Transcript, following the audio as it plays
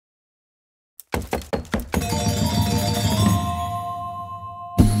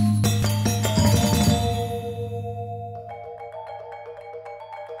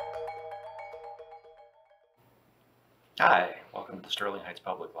Sterling Heights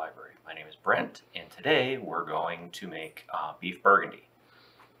Public Library. My name is Brent, and today we're going to make beef burgundy.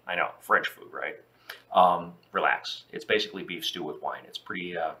 I know, French food, right? Relax. It's basically beef stew with wine. It's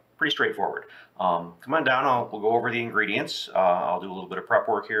pretty straightforward. Come on down. We'll go over the ingredients. I'll do a little bit of prep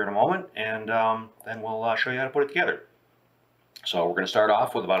work here in a moment, and then we'll show you how to put it together. So we're going to start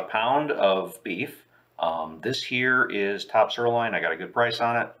off with about a pound of beef. This here is top sirloin. I got a good price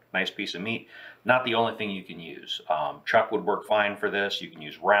on it. Nice piece of meat. Not the only thing you can use. Chuck would work fine for this. You can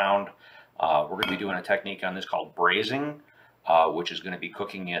use round. We're going to be doing a technique on this called braising, which is going to be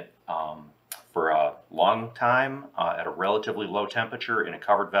cooking it for a long time at a relatively low temperature in a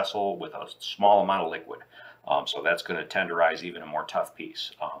covered vessel with a small amount of liquid. So that's going to tenderize even a more tough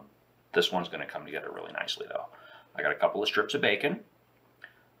piece. This one's going to come together really nicely though. I got a couple of strips of bacon,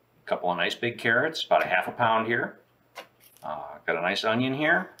 a couple of nice big carrots, about a half a pound here. Got a nice onion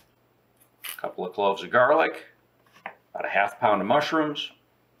here, a couple of cloves of garlic, about a half pound of mushrooms,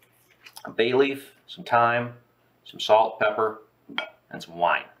 a bay leaf, some thyme, some salt, pepper, and some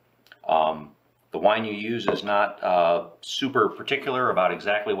wine. The wine you use is not super particular about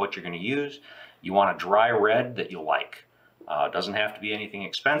exactly what you're going to use. You want a dry red that you like. It doesn't have to be anything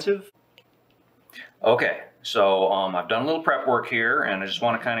expensive. Okay, so I've done a little prep work here, and I just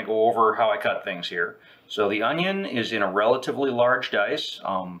want to kind of go over how I cut things here. So the onion is in a relatively large dice.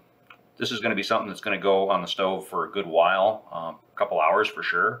 This is going to be something that's going to go on the stove for a good while, a couple hours for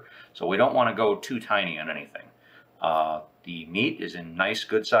sure. So we don't want to go too tiny on anything. The meat is in nice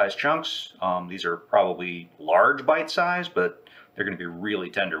good sized chunks. These are probably large bite size, but they're going to be really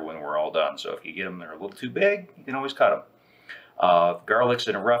tender when we're all done. So if you get them, they're a little too big, you can always cut them. Garlic's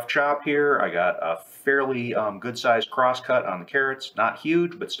in a rough chop here. I got a fairly good sized cross cut on the carrots. Not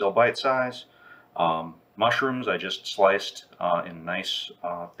huge, but still bite size. Mushrooms I just sliced in a nice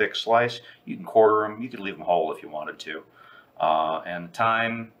thick slice. You can quarter them. You could leave them whole if you wanted to. And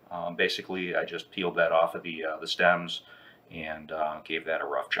thyme, basically I just peeled that off of the stems and gave that a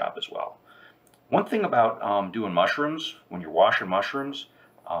rough chop as well. One thing about doing mushrooms, when you're washing mushrooms,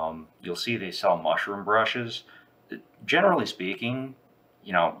 you'll see they sell mushroom brushes. Generally speaking,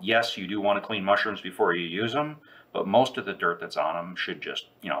 you know, yes, you do want to clean mushrooms before you use them, but most of the dirt that's on them should just,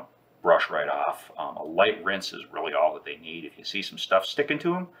 you know, brush right off. A light rinse is really all that they need. If you see some stuff sticking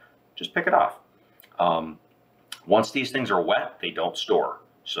to them, just pick it off. Once these things are wet, they don't store.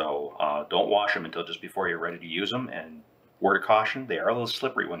 So don't wash them until just before you're ready to use them. And word of caution, they are a little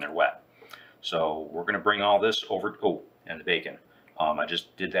slippery when they're wet. So we're going to bring all this over, oh, and the bacon. I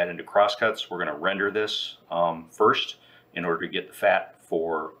just did that into crosscuts. We're going to render this first in order to get the fat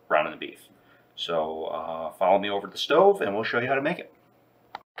for browning the beef. So follow me over to the stove and we'll show you how to make it.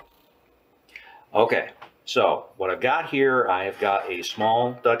 Okay, so what I've got here, I have got a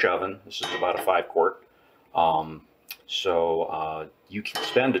small Dutch oven. This is about a 5-quart. You can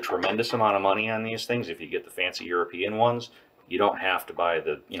spend a tremendous amount of money on these things if you get the fancy European ones. You don't have to buy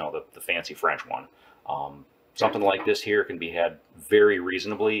the, you know, the fancy French one. Something like this here can be had very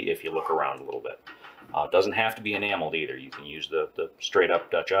reasonably if you look around a little bit. It doesn't have to be enameled either. You can use the straight up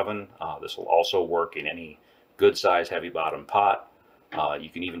Dutch oven. This will also work in any good size heavy bottom pot. You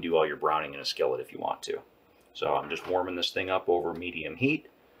can even do all your browning in a skillet if you want to. So I'm just warming this thing up over medium heat.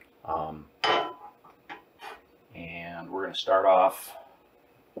 And we're going to start off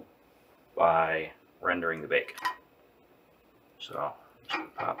by rendering the bacon. So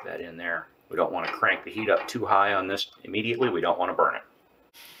just pop that in there. We don't want to crank the heat up too high on this immediately. We don't want to burn it.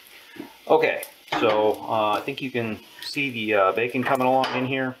 Okay, so I think you can see the bacon coming along in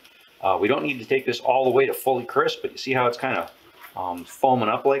here. We don't need to take this all the way to fully crisp, but you see how it's kind of foaming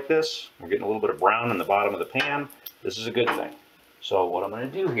up like this? We're getting a little bit of brown in the bottom of the pan. This is a good thing. So what I'm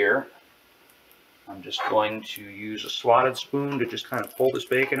going to do here, I'm just going to use a slotted spoon to just kind of pull this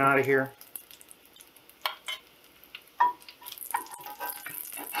bacon out of here.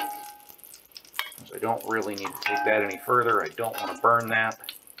 I don't really need to take that any further. I don't want to burn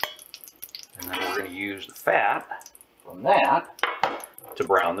that. And then we're going to use the fat from that to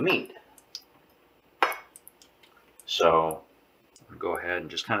brown the meat. So I'm going to go ahead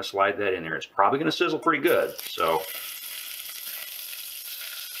and just kind of slide that in there. It's probably going to sizzle pretty good. So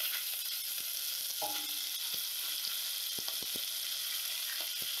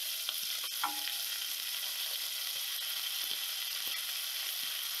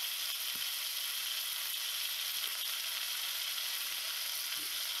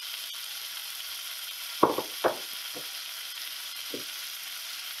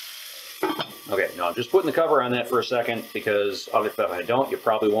okay, now I'm just putting the cover on that for a second because if I don't, you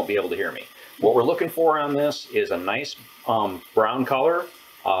probably won't be able to hear me. What we're looking for on this is a nice brown color.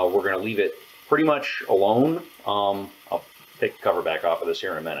 We're going to leave it pretty much alone. I'll take the cover back off of this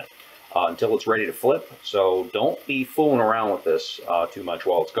here in a minute. Until it's ready to flip. So don't be fooling around with this too much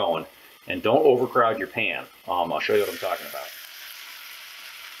while it's going. And don't overcrowd your pan. I'll show you what I'm talking about.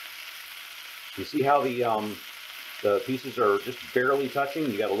 You see how the pieces are just barely touching?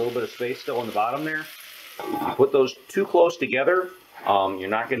 You got a little bit of space still in the bottom there. If you put those too close together, you're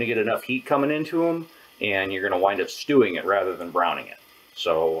not going to get enough heat coming into them, and you're going to wind up stewing it rather than browning it.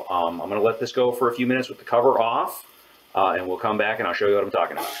 So I'm going to let this go for a few minutes with the cover off, and we'll come back and I'll show you what I'm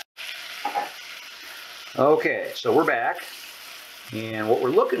talking about. Okay, so we're back, and what we're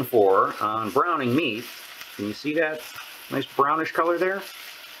looking for on browning meat, can you see that nice brownish color there?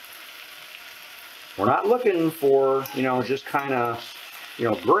 We're not looking for, you know, just kind of, you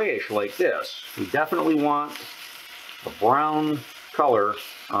know, grayish like this. We definitely want a brown color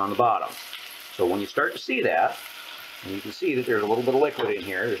on the bottom. So when you start to see that, and you can see that there's a little bit of liquid in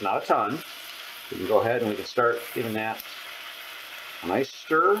here, there's not a ton, we can go ahead and we can start giving that a nice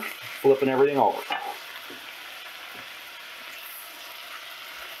stir, flipping everything over.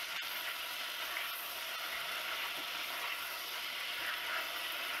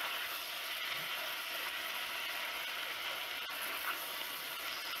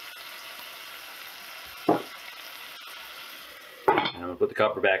 I'm going to put the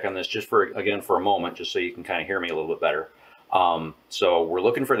cover back on this just for, again, for a moment, just so you can kind of hear me a little bit better. So we're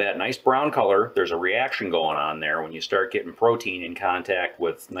looking for that nice brown color. There's a reaction going on there when you start getting protein in contact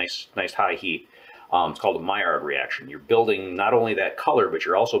with nice high heat. It's called a Maillard reaction. You're building not only that color, but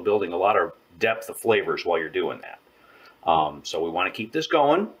you're also building a lot of depth of flavors while you're doing that. So we want to keep this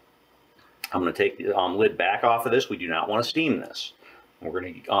going. I'm going to take the lid back off of this. We do not want to steam this. We're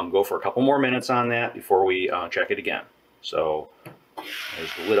going to go for a couple more minutes on that before we check it again. So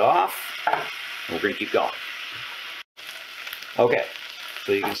there's the lid off, and we're going to keep going. Okay,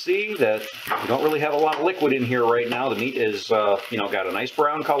 so you can see that we don't really have a lot of liquid in here right now. The meat is, you know, got a nice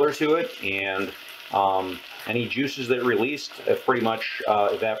brown color to it, and any juices that released have pretty much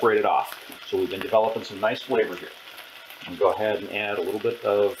evaporated off. So we've been developing some nice flavor here. I'm going to go ahead and add a little bit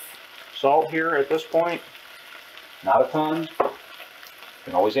of salt here at this point. Not a ton. You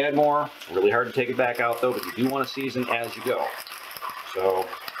can always add more. It's really hard to take it back out though, but you do want to season as you go. So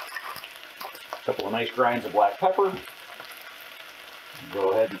a couple of nice grinds of black pepper. Go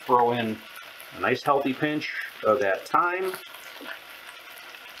ahead and throw in a nice healthy pinch of that thyme.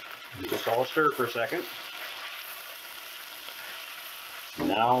 Give this all a stir for a second.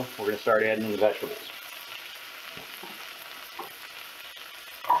 Now we're going to start adding in the vegetables.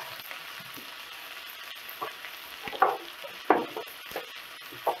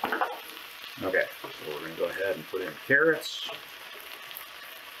 Okay, so we're going to go ahead and put in carrots,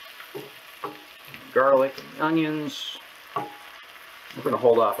 garlic, and onions. We're going to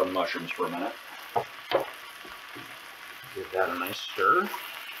hold off on mushrooms for a minute. Give that a nice stir.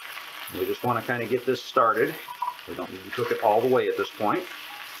 We just want to kind of get this started. We don't need to cook it all the way at this point.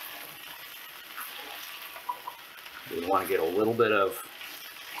 We want to get a little bit of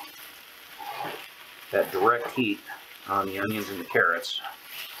that direct heat on the onions and the carrots.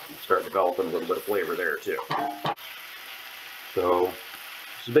 Start developing a little bit of flavor there too. So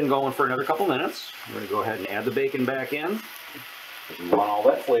this has been going for another couple minutes. We're going to go ahead and add the bacon back in. We want all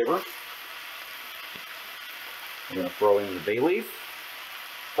that flavor. We're going to throw in the bay leaf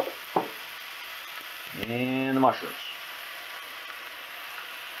and the mushrooms.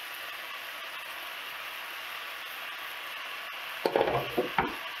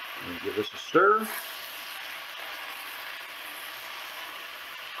 Give this a stir.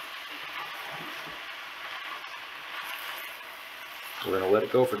 We're going to let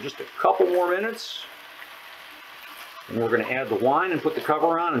it go for just a couple more minutes. And we're going to add the wine and put the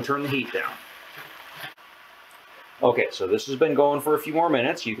cover on and turn the heat down. Okay, so this has been going for a few more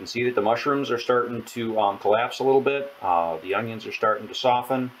minutes. You can see that the mushrooms are starting to collapse a little bit. The onions are starting to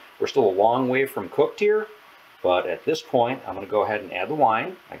soften. We're still a long way from cooked here, but at this point, I'm going to go ahead and add the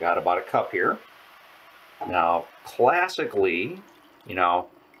wine. I got about a cup here. Now, classically, you know,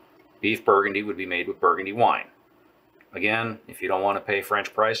 beef Burgundy would be made with Burgundy wine. Again, if you don't want to pay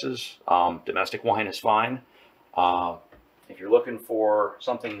French prices, domestic wine is fine. If you're looking for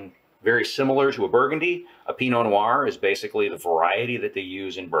something very similar to a Burgundy, a Pinot Noir is basically the variety that they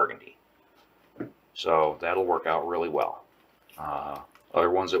use in Burgundy. So that'll work out really well. Other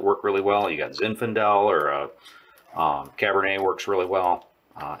ones that work really well, you got Zinfandel or Cabernet works really well.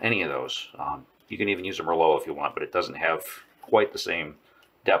 Any of those. You can even use a Merlot if you want, but it doesn't have quite the same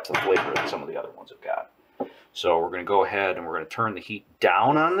depth of flavor that some of the other ones have got. So we're going to go ahead and we're going to turn the heat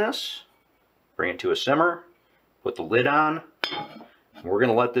down on this, bring it to a simmer, put the lid on. We're going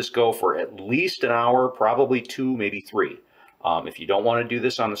to let this go for at least an hour, probably 2, maybe 3. If you don't want to do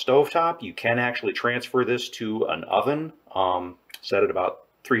this on the stovetop, you can actually transfer this to an oven, set at about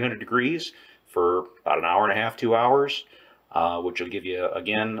 300 degrees for about an hour and a half, 2 hours, which will give you,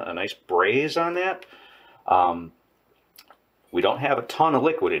 again, a nice braise on that. We don't have a ton of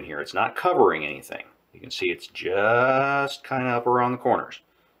liquid in here. It's not covering anything. You can see it's just kind of up around the corners.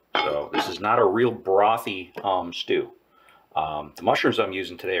 So this is not a real brothy stew. The mushrooms I'm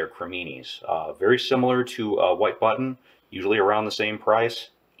using today are creminis. Very similar to white button, usually around the same price,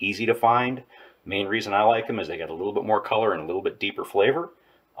 easy to find. Main reason I like them is they got a little bit more color and a little bit deeper flavor,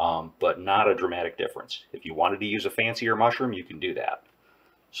 but not a dramatic difference. If you wanted to use a fancier mushroom, you can do that.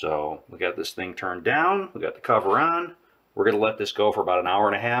 So we got this thing turned down, we got the cover on. We're going to let this go for about an hour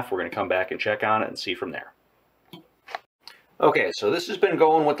and a half. We're going to come back and check on it and see from there. Okay, so this has been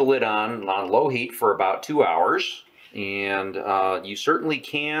going with the lid on low heat for about 2 hours. And you certainly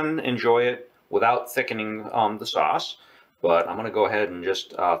can enjoy it without thickening the sauce. But I'm going to go ahead and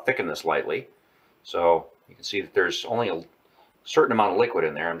just thicken this lightly. So you can see that there's only a certain amount of liquid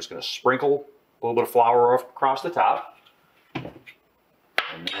in there. I'm just going to sprinkle a little bit of flour across the top.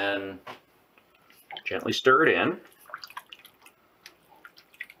 And then gently stir it in.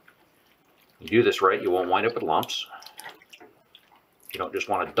 You do this right, you won't wind up with lumps. You don't just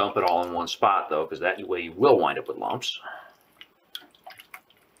want to dump it all in one spot, though, because that way you will wind up with lumps.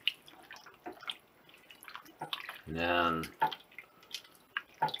 And then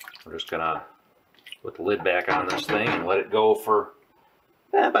we're just going to put the lid back on this thing and let it go for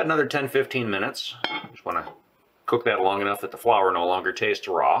about another 10-15 minutes. Just want to cook that long enough that the flour no longer tastes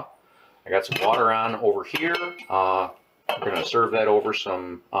raw. I got some water on over here. We're going to serve that over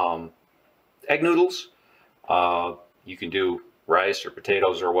some egg noodles. You can do rice or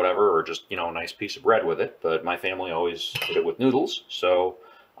potatoes or whatever, or just, a nice piece of bread with it, but my family always did it with noodles. So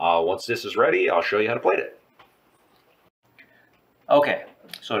once this is ready, I'll show you how to plate it. Okay,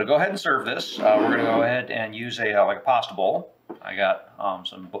 so to go ahead and serve this, we're going to go ahead and use like a pasta bowl. I got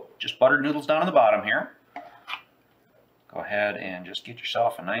some just buttered noodles down on the bottom here. Go ahead and just get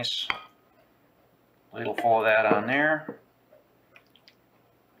yourself a nice ladle full of that on there.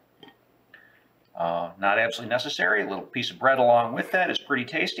 Not absolutely necessary. A little piece of bread along with that is pretty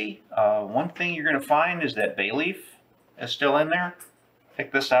tasty. One thing you're going to find is that bay leaf is still in there.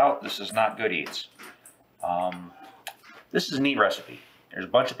 Pick this out. This is not good eats. This is a neat recipe. There's a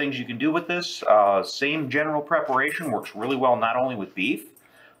bunch of things you can do with this. Same general preparation. Works really well not only with beef.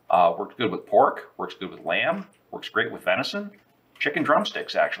 Works good with pork. Works good with lamb. Works great with venison. Chicken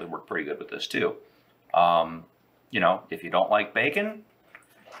drumsticks actually work pretty good with this too. If you don't like bacon,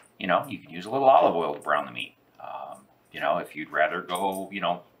 you can use a little olive oil to brown the meat. If you'd rather go,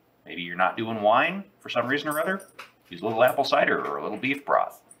 maybe you're not doing wine for some reason or other, use a little apple cider or a little beef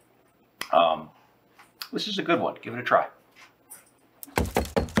broth. This is a good one. Give it a try.